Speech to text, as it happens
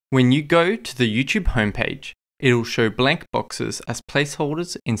When you go to the YouTube homepage, it'll show blank boxes as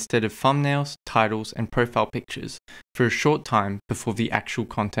placeholders instead of thumbnails, titles, and profile pictures for a short time before the actual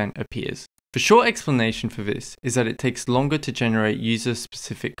content appears. The short explanation for this is that it takes longer to generate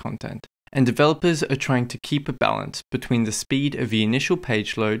user-specific content, and developers are trying to keep a balance between the speed of the initial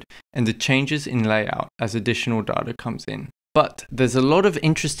page load and the changes in layout as additional data comes in. But there's a lot of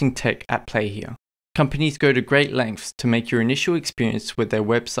interesting tech at play here. Companies go to great lengths to make your initial experience with their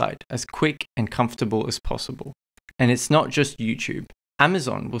website as quick and comfortable as possible. And it's not just YouTube.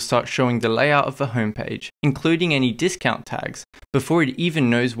 Amazon will start showing the layout of the homepage, including any discount tags, before it even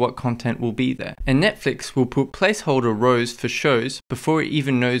knows what content will be there. And Netflix will put placeholder rows for shows before it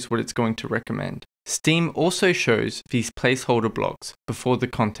even knows what it's going to recommend. Steam also shows these placeholder blocks before the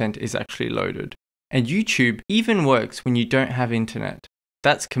content is actually loaded. And YouTube even works when you don't have internet.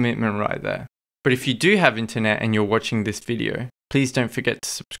 That's commitment right there. But if you do have internet and you're watching this video, please don't forget to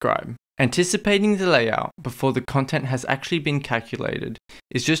subscribe. Anticipating the layout before the content has actually been calculated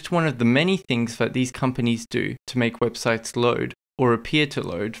is just one of the many things that these companies do to make websites load or appear to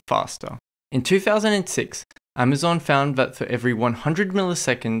load faster. In 2006, Amazon found that for every 100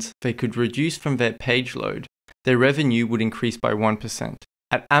 milliseconds they could reduce from their page load, their revenue would increase by 1%.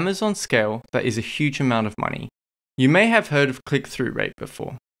 At Amazon scale, that is a huge amount of money. You may have heard of click-through rate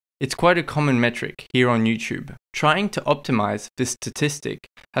before. It's quite a common metric here on YouTube. Trying to optimize this statistic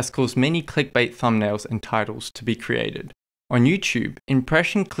has caused many clickbait thumbnails and titles to be created. On YouTube,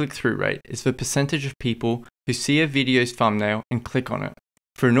 impression click-through rate is the percentage of people who see a video's thumbnail and click on it.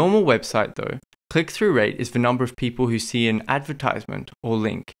 For a normal website though, click-through rate is the number of people who see an advertisement or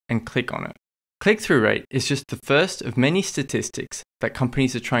link and click on it. Click-through rate is just the first of many statistics that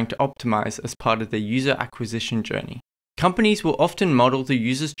companies are trying to optimize as part of their user acquisition journey. Companies will often model the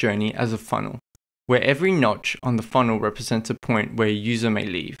user's journey as a funnel, where every notch on the funnel represents a point where a user may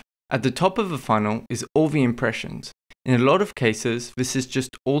leave. At the top of the funnel is all the impressions. In a lot of cases, this is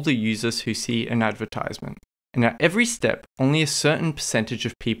just all the users who see an advertisement. And at every step, only a certain percentage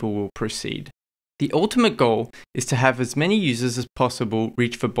of people will proceed. The ultimate goal is to have as many users as possible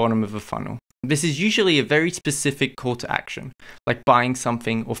reach the bottom of the funnel. This is usually a very specific call to action, like buying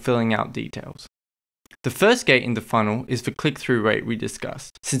something or filling out details. The first gate in the funnel is the click-through rate we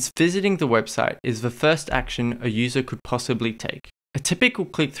discussed, since visiting the website is the first action a user could possibly take. A typical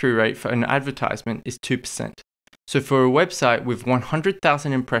click-through rate for an advertisement is 2%. So for a website with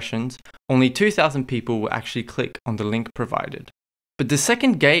 100,000 impressions, only 2,000 people will actually click on the link provided. But the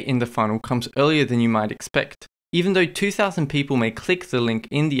second gate in the funnel comes earlier than you might expect. Even though 2,000 people may click the link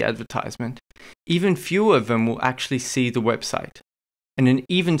in the advertisement, even fewer of them will actually see the website. And an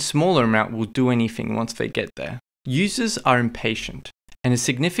even smaller amount will do anything once they get there. Users are impatient, and a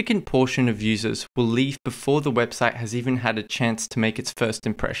significant portion of users will leave before the website has even had a chance to make its first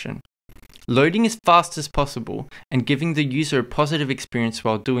impression. Loading as fast as possible and giving the user a positive experience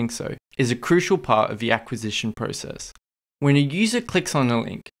while doing so is a crucial part of the acquisition process. When a user clicks on a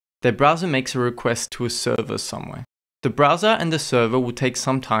link, their browser makes a request to a server somewhere. The browser and the server will take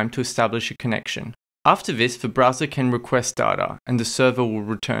some time to establish a connection. After this, the browser can request data and the server will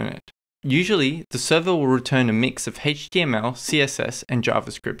return it. Usually, the server will return a mix of HTML, CSS, and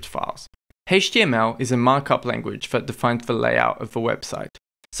JavaScript files. HTML is a markup language that defines the layout of the website.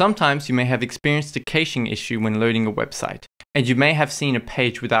 Sometimes you may have experienced a caching issue when loading a website, and you may have seen a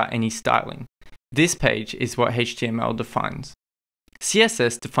page without any styling. This page is what HTML defines.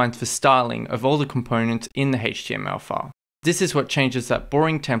 CSS defines the styling of all the components in the HTML file. This is what changes that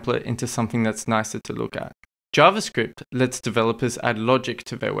boring template into something that's nicer to look at. JavaScript lets developers add logic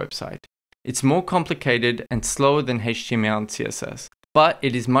to their website. It's more complicated and slower than HTML and CSS, but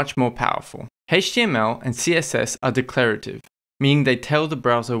it is much more powerful. HTML and CSS are declarative, meaning they tell the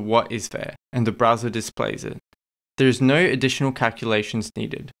browser what is there, and the browser displays it. There is no additional calculations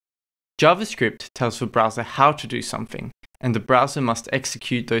needed. JavaScript tells the browser how to do something, and the browser must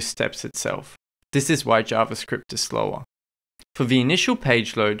execute those steps itself. This is why JavaScript is slower. For the initial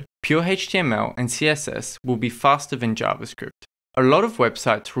page load, pure HTML and CSS will be faster than JavaScript. A lot of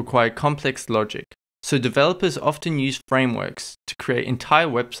websites require complex logic, so developers often use frameworks to create entire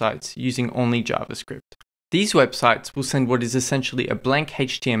websites using only JavaScript. These websites will send what is essentially a blank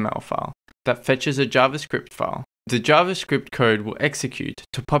HTML file that fetches a JavaScript file. The JavaScript code will execute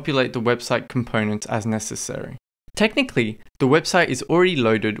to populate the website components as necessary. Technically, the website is already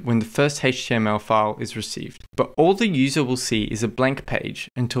loaded when the first HTML file is received, but all the user will see is a blank page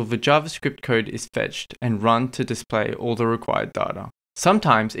until the JavaScript code is fetched and run to display all the required data.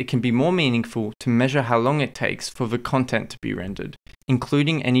 Sometimes it can be more meaningful to measure how long it takes for the content to be rendered,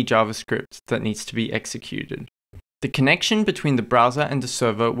 including any JavaScript that needs to be executed. The connection between the browser and the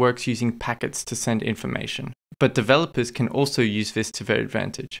server works using packets to send information, but developers can also use this to their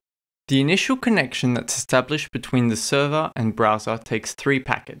advantage. The initial connection that's established between the server and browser takes 3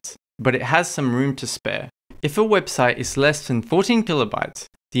 packets, but it has some room to spare. If a website is less than 14 kilobytes,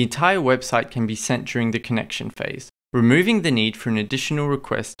 the entire website can be sent during the connection phase, removing the need for an additional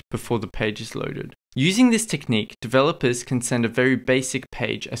request before the page is loaded. Using this technique, developers can send a very basic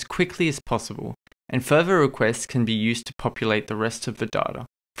page as quickly as possible, and further requests can be used to populate the rest of the data.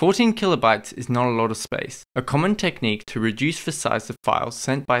 14 kilobytes is not a lot of space. A common technique to reduce the size of files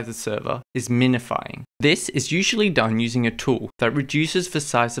sent by the server is minifying. This is usually done using a tool that reduces the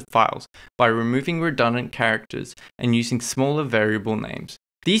size of files by removing redundant characters and using smaller variable names.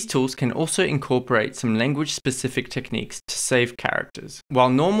 These tools can also incorporate some language-specific techniques to save characters. While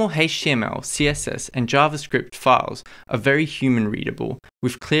normal HTML, CSS, and JavaScript files are very human-readable,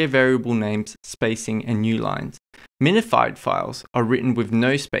 with clear variable names, spacing, and new lines, minified files are written with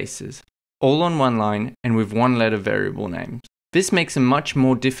no spaces, all on one line, and with one-letter variable names. This makes them much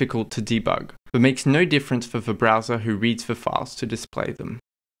more difficult to debug, but makes no difference for the browser who reads the files to display them.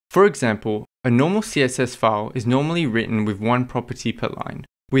 For example, a normal CSS file is normally written with one property per line,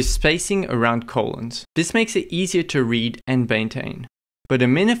 with spacing around colons. This makes it easier to read and maintain. But a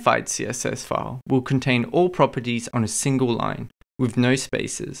minified CSS file will contain all properties on a single line, with no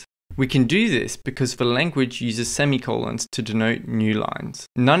spaces. We can do this because the language uses semicolons to denote new lines.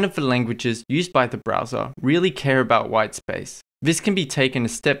 None of the languages used by the browser really care about white space. This can be taken a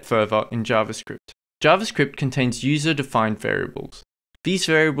step further in JavaScript. JavaScript contains user-defined variables. These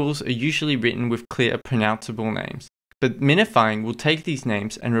variables are usually written with clear, pronounceable names, but minifying will take these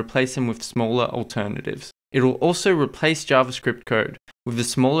names and replace them with smaller alternatives. It will also replace JavaScript code with a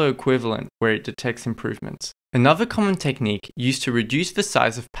smaller equivalent where it detects improvements. Another common technique used to reduce the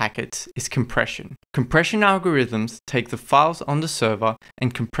size of packets is compression. Compression algorithms take the files on the server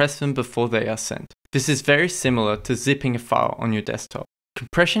and compress them before they are sent. This is very similar to zipping a file on your desktop.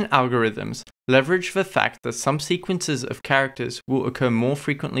 Compression algorithms leverage the fact that some sequences of characters will occur more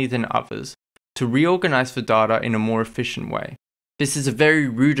frequently than others to reorganize the data in a more efficient way. This is a very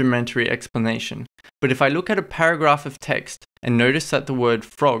rudimentary explanation, but if I look at a paragraph of text and notice that the word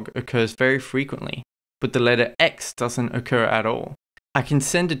frog occurs very frequently, but the letter X doesn't occur at all, I can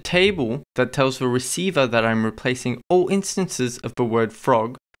send a table that tells the receiver that I'm replacing all instances of the word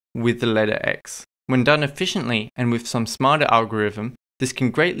frog with the letter X. When done efficiently and with some smarter algorithm, this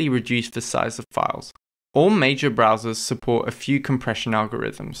can greatly reduce the size of files. All major browsers support a few compression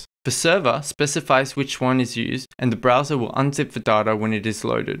algorithms. The server specifies which one is used, and the browser will unzip the data when it is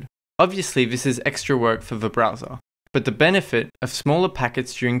loaded. Obviously, this is extra work for the browser, but the benefit of smaller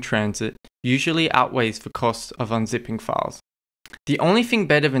packets during transit usually outweighs the cost of unzipping files. The only thing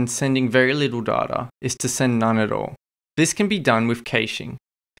better than sending very little data is to send none at all. This can be done with caching.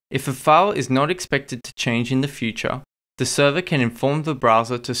 If a file is not expected to change in the future, the server can inform the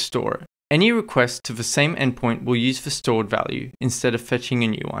browser to store it. Any request to the same endpoint will use the stored value instead of fetching a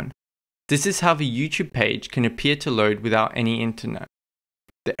new one. This is how the YouTube page can appear to load without any internet.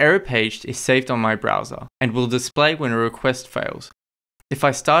 The error page is saved on my browser and will display when a request fails. If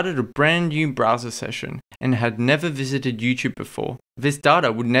I started a brand new browser session and had never visited YouTube before, this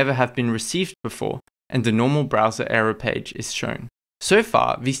data would never have been received before, and the normal browser error page is shown. So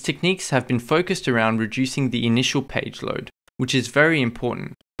far, these techniques have been focused around reducing the initial page load, which is very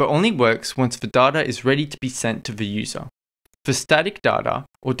important, but only works once the data is ready to be sent to the user. For static data,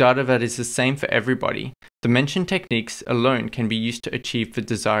 or data that is the same for everybody, the mentioned techniques alone can be used to achieve the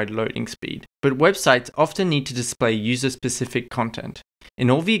desired loading speed. But websites often need to display user-specific content. In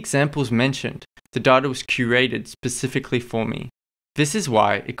all the examples mentioned, the data was curated specifically for me. This is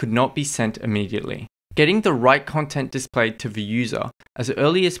why it could not be sent immediately. Getting the right content displayed to the user as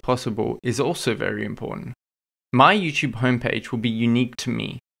early as possible is also very important. My YouTube homepage will be unique to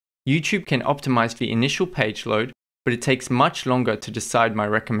me. YouTube can optimize the initial page load, but it takes much longer to decide my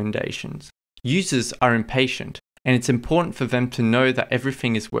recommendations. Users are impatient, and it's important for them to know that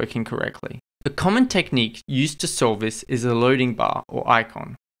everything is working correctly. A common technique used to solve this is a loading bar or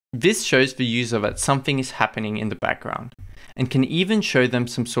icon. This shows the user that something is happening in the background, and can even show them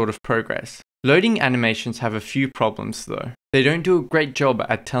some sort of progress. Loading animations have a few problems though. They don't do a great job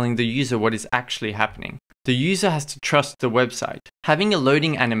at telling the user what is actually happening. The user has to trust the website. Having a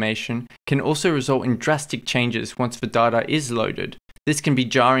loading animation can also result in drastic changes once the data is loaded. This can be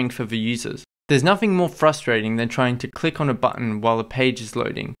jarring for the users. There's nothing more frustrating than trying to click on a button while a page is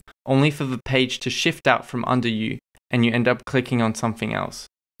loading, only for the page to shift out from under you and you end up clicking on something else.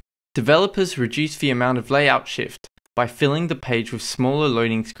 Developers reduce the amount of layout shift by filling the page with smaller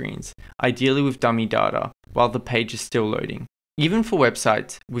loading screens, ideally with dummy data, while the page is still loading. Even for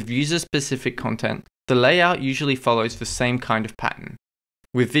websites with user-specific content, the layout usually follows the same kind of pattern,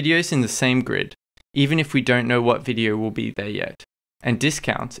 with videos in the same grid, even if we don't know what video will be there yet, and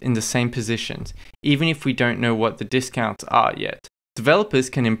discounts in the same positions, even if we don't know what the discounts are yet. Developers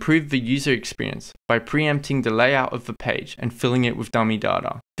can improve the user experience by preempting the layout of the page and filling it with dummy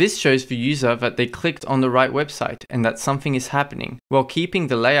data. This shows the user that they clicked on the right website and that something is happening, while keeping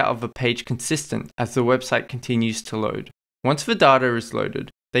the layout of the page consistent as the website continues to load. Once the data is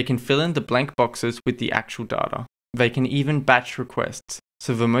loaded, they can fill in the blank boxes with the actual data. They can even batch requests,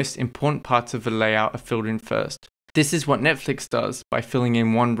 so the most important parts of the layout are filled in first. This is what Netflix does by filling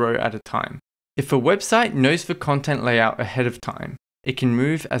in one row at a time. If a website knows the content layout ahead of time, it can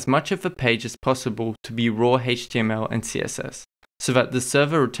move as much of the page as possible to be raw HTML and CSS, so that the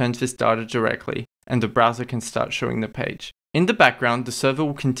server returns this data directly and the browser can start showing the page. In the background, the server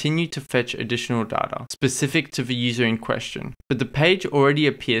will continue to fetch additional data specific to the user in question, but the page already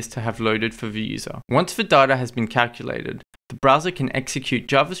appears to have loaded for the user. Once the data has been calculated, the browser can execute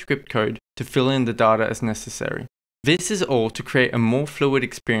JavaScript code to fill in the data as necessary. This is all to create a more fluid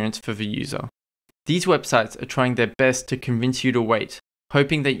experience for the user. These websites are trying their best to convince you to wait,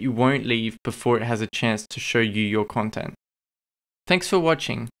 hoping that you won't leave before it has a chance to show you your content. Thanks for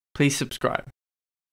watching. Please subscribe.